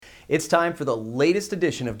It's time for the latest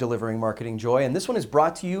edition of Delivering Marketing Joy, and this one is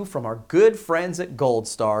brought to you from our good friends at Gold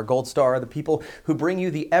Star. Gold Star are the people who bring you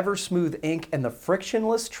the ever smooth ink and the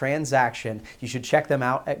frictionless transaction. You should check them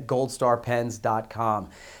out at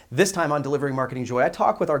goldstarpens.com. This time on Delivering Marketing Joy, I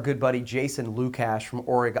talk with our good buddy Jason Lukash from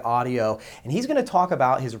Orig Audio, and he's going to talk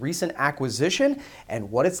about his recent acquisition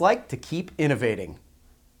and what it's like to keep innovating.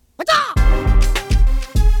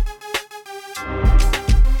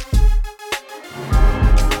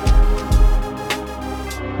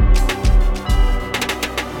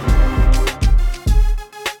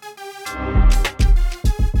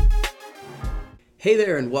 Hey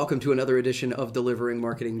there, and welcome to another edition of Delivering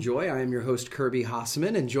Marketing Joy. I am your host, Kirby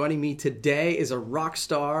Hasseman, and joining me today is a rock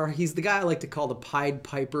star. He's the guy I like to call the Pied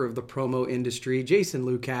Piper of the promo industry, Jason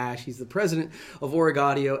Lukash. He's the president of Orig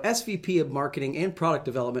Audio, SVP of Marketing and Product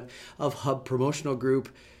Development of Hub Promotional Group.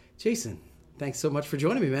 Jason, thanks so much for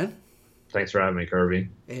joining me, man. Thanks for having me, Kirby.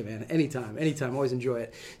 Hey, man, anytime. Always enjoy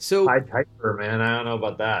it. So, Pied Piper, man, I don't know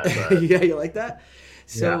about that. But... yeah, you like that?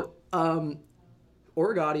 So,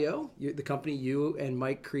 Orig Audio, the company you and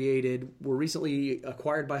Mike created, were recently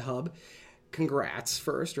acquired by Hub. Congrats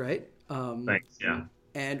first, right? Thanks, yeah.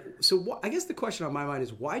 And so I guess the question on my mind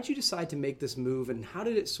is, why did you decide to make this move, and how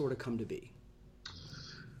did it sort of come to be?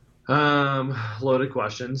 Loaded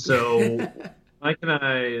question. So Mike and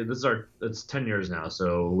I, it's 10 years now.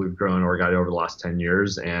 So we've grown Orig Audio over the last 10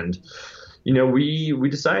 years. And, you know, we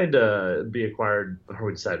decided to be acquired, or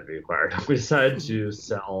we decided to be acquired. We decided to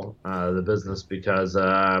sell the business because it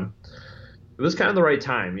was kind of the right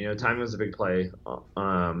time. You know, timing was a big play.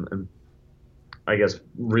 And I guess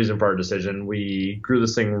reason for our decision, we grew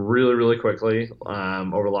this thing really, really quickly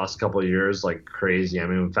over the last couple of years, like crazy. I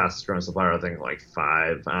mean, fastest growing supplier, I think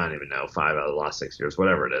five out of the last 6 years,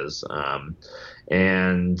 whatever it is.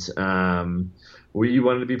 We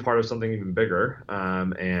wanted to be part of something even bigger.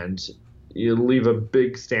 And you leave a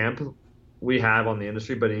big stamp we have on the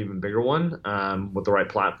industry, but an even bigger one with the right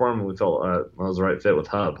platform. And we felt it was the right fit with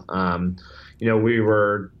Hub. You know, we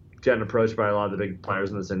were getting approached by a lot of the big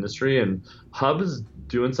players in this industry, and Hub is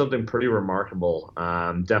doing something pretty remarkable.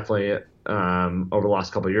 Definitely over the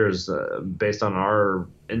last couple of years, based on our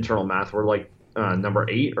internal math, we're like number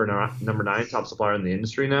 8 or number 9 top supplier in the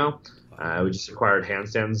industry now. We just acquired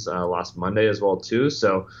Handstands last Monday as well too.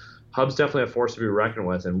 So Hub's definitely a force to be reckoned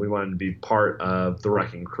with, and we wanted to be part of the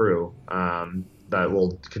wrecking crew that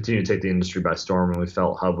will continue to take the industry by storm. And we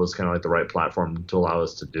felt Hub was kind of like the right platform to allow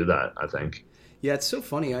us to do that, I think. Yeah, it's so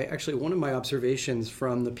funny. One of my observations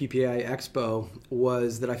from the PPI Expo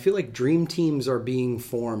was that I feel like dream teams are being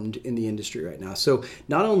formed in the industry right now. So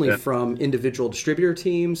not only from individual distributor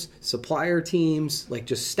teams, supplier teams, like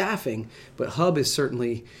just staffing, but Hub is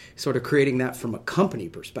certainly sort of creating that from a company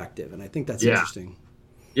perspective. And I think that's interesting.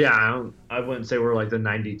 Yeah, I wouldn't say we're like the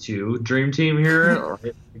 92 dream team here or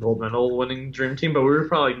gold medal winning dream team, but we're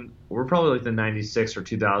probably like the 96 or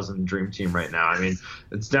 2000 dream team right now. I mean,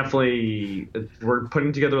 it's definitely, we're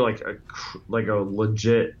putting together like a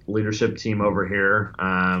legit leadership team over here.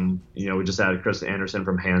 You know, we just added Chris Anderson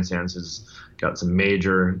from Handstands, who's got some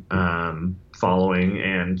major following,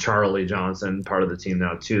 and Charlie Johnson, part of the team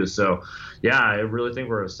now too. So yeah, I really think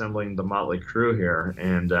we're assembling the motley crew here,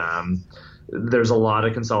 and there's a lot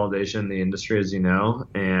of consolidation in the industry, as you know,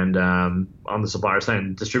 and on the supplier side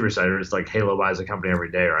and distributor side, it's like Halo buys a company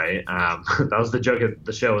every day, right? That was the joke at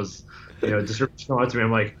the show. Was, you know, distributors come out to me,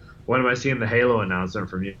 I'm like, when am I seeing the Halo announcement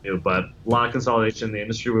from you? But a lot of consolidation in the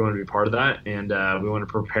industry. We want to be part of that, and we want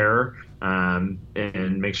to prepare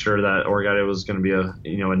and make sure that Orig Audio was going to be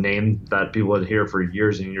a name that people would hear for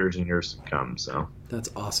years and years and years to come. So that's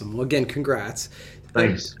awesome. Well, again, congrats.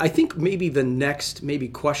 Thanks. I think maybe the next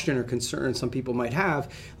question or concern some people might have,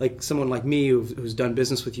 like someone like me who's done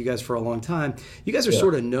business with you guys for a long time, you guys are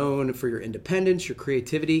sort of known for your independence, your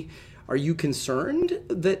creativity. Are you concerned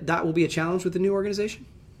that will be a challenge with the new organization?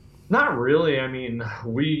 Not really. I mean,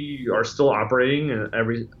 we are still operating, and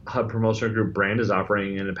every Hub Promotional Group brand is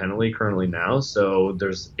operating independently currently now. So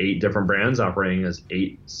there's 8 different brands operating as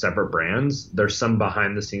 8 separate brands. There's some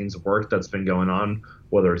behind the scenes work that's been going on,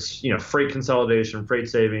 whether it's, you know, freight consolidation, freight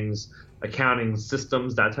savings, accounting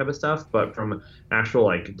systems, that type of stuff. But from an actual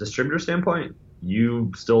like distributor standpoint,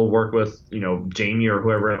 you still work with, you know, Jamie or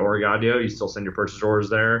whoever at Orig Audio. You still send your purchase orders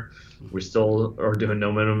there. We still are doing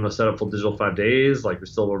no minimum to set up full digital 5 days. Like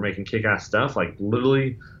we're making kick-ass stuff. Like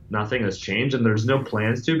literally nothing has changed, and there's no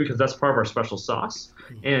plans to, because that's part of our special sauce.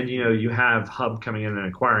 And, you know, you have Hub coming in and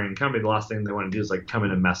acquiring a company. The last thing they want to do is like come in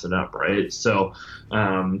and mess it up, right? So,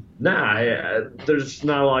 there's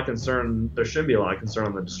not a lot of concern. There shouldn't be a lot of concern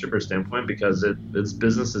on the distributor standpoint, because it's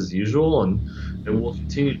business as usual, and it will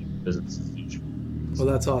continue to be business as usual. Well,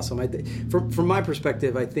 that's awesome. From my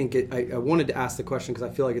perspective, I think I wanted to ask the question because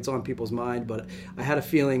I feel like it's on people's mind, but I had a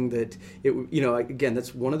feeling that again,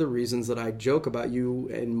 that's one of the reasons that I joke about you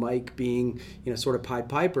and Mike being, sort of Pied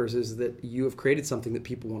Pipers, is that you have created something that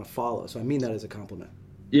people want to follow. So I mean that as a compliment.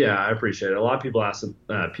 Yeah, I appreciate it. A lot of people asked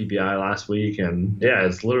PPI last week, and yeah,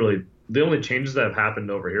 it's literally the only changes that have happened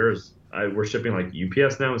over here is we're shipping like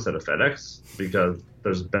UPS now instead of FedEx because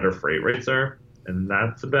there's better freight rates there, and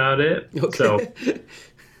that's about it. Okay. So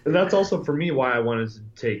that's also for me why I wanted to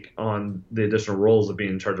take on the additional roles of being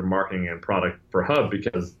in charge of marketing and product for Hub,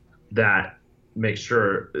 because that makes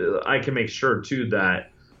sure I can make sure too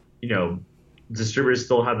that distributors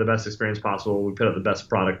still have the best experience possible. We put out the best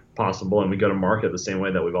product possible, and we go to market the same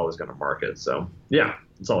way that we've always gone to market. So yeah,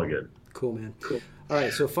 it's all good. Cool, man. Cool. All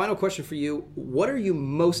right. So final question for you. What are you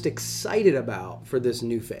most excited about for this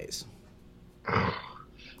new phase? I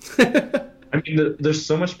mean, there's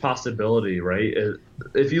so much possibility, right?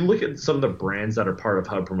 If you look at some of the brands that are part of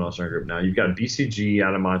Hub Promotional Group now, you've got BCG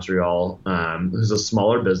out of Montreal, who's a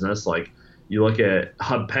smaller business. Like, you look at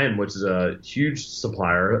Hub Pen, which is a huge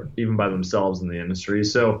supplier, even by themselves in the industry.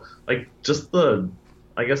 So, like, just the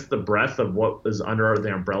breadth of what is under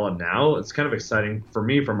the umbrella now, it's kind of exciting for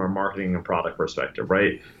me from a marketing and product perspective,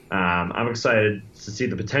 right? I'm excited to see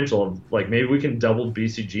the potential of, like, maybe we can double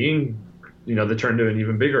BCG and, they turn into an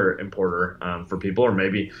even bigger importer for people, or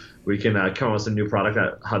maybe we can come up with a new product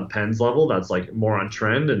at Hub Pen's level that's like more on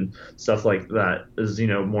trend and stuff like that is,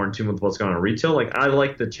 more in tune with what's going on in retail. Like, I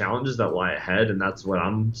like the challenges that lie ahead, and that's what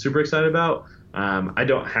I'm super excited about. I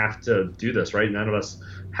don't have to do this, right? None of us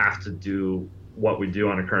have to do what we do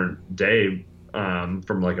on a current day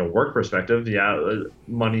from like a work perspective. Yeah,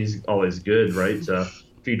 money's always good, right? To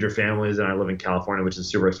feed your families, and I live in California, which is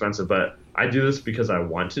super expensive, but I do this because I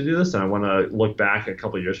want to do this, and I want to look back a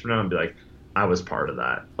couple of years from now and be like, I was part of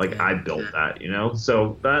that. Like, I built that,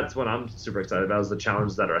 So that's what I'm super excited about, is the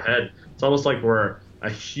challenges that are ahead. It's almost like we're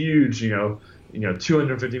a huge,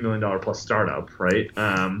 $250 million plus startup, right?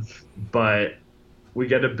 But we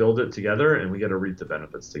get to build it together, and we get to reap the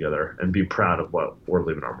benefits together and be proud of what we're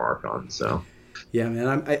leaving our mark on. So. Yeah,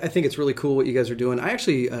 man, I think it's really cool what you guys are doing. I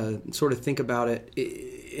actually sort of think about it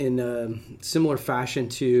in a similar fashion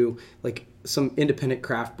to like some independent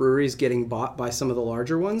craft breweries getting bought by some of the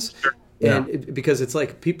larger ones. Yeah. And because it's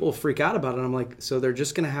like people freak out about it. I'm like, so they're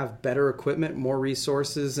just going to have better equipment, more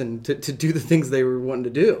resources, and to do the things they were wanting to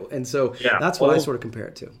do. And so that's what I sort of compare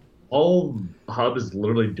it to. All Hub is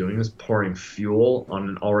literally doing is pouring fuel on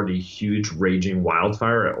an already huge raging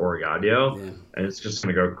wildfire at Oregadio, and it's just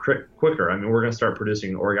going to go quicker. I mean, we're going to start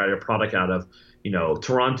producing Oregadio product out of,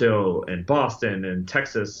 Toronto and Boston and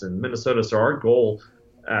Texas and Minnesota. So our goal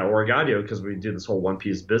at Oregadio, because we do this whole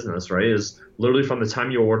one-piece business, right, is literally from the time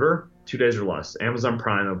you order, 2 days or less, Amazon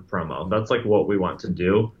Prime promo. That's like what we want to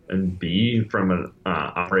do and be from an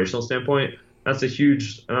operational standpoint. That's a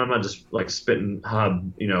huge, and I'm not just like spitting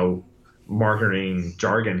Hub, marketing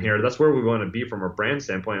jargon here. That's where we want to be from a brand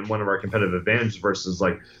standpoint, and one of our competitive advantages versus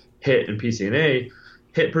like HIT and PCNA.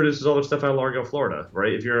 HIT produces all their stuff out of Largo, Florida,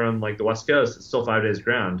 right? If you're on like the West Coast, it's still 5 days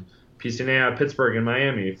ground. PCNA out of Pittsburgh and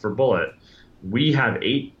Miami for Bullet. We have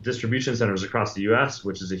 8 distribution centers across the U.S.,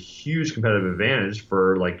 which is a huge competitive advantage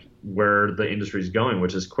for like where the industry is going,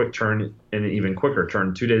 which is quick turn and even quicker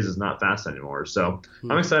turn. 2 days is not fast anymore. So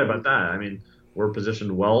I'm excited about that. I mean, we're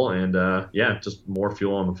positioned well, and just more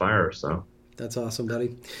fuel on the fire. So that's awesome,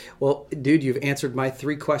 buddy. Well, dude, you've answered my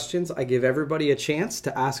 3 questions. I give everybody a chance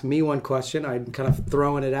to ask me one question. I'm kind of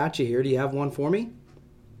throwing it at you here. Do you have one for me?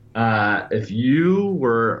 If you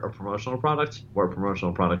were a promotional product, what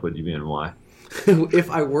promotional product would you be and why? If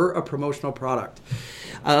I were a promotional product,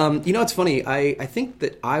 it's funny. I think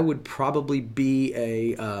that I would probably be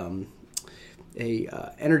a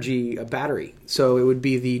battery. So it would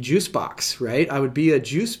be the juice box, right? I would be a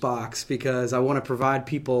juice box because I want to provide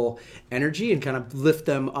people energy and kind of lift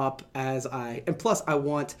them up and plus I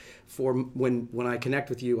want for when I connect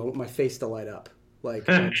with you, I want my face to light up like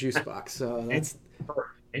a juice box. So that's.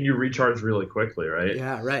 And you recharge really quickly, right?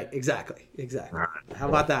 Yeah, right. Exactly. Right. How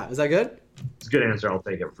about that? Was that good? It's a good answer. I'll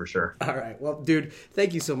take it for sure. All right. Well, dude,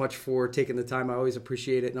 thank you so much for taking the time. I always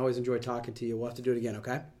appreciate it and always enjoy talking to you. We'll have to do it again,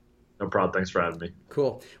 okay? No problem. Thanks for having me.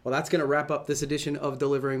 Cool. Well, that's going to wrap up this edition of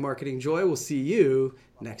Delivering Marketing Joy. We'll see you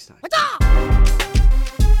next time.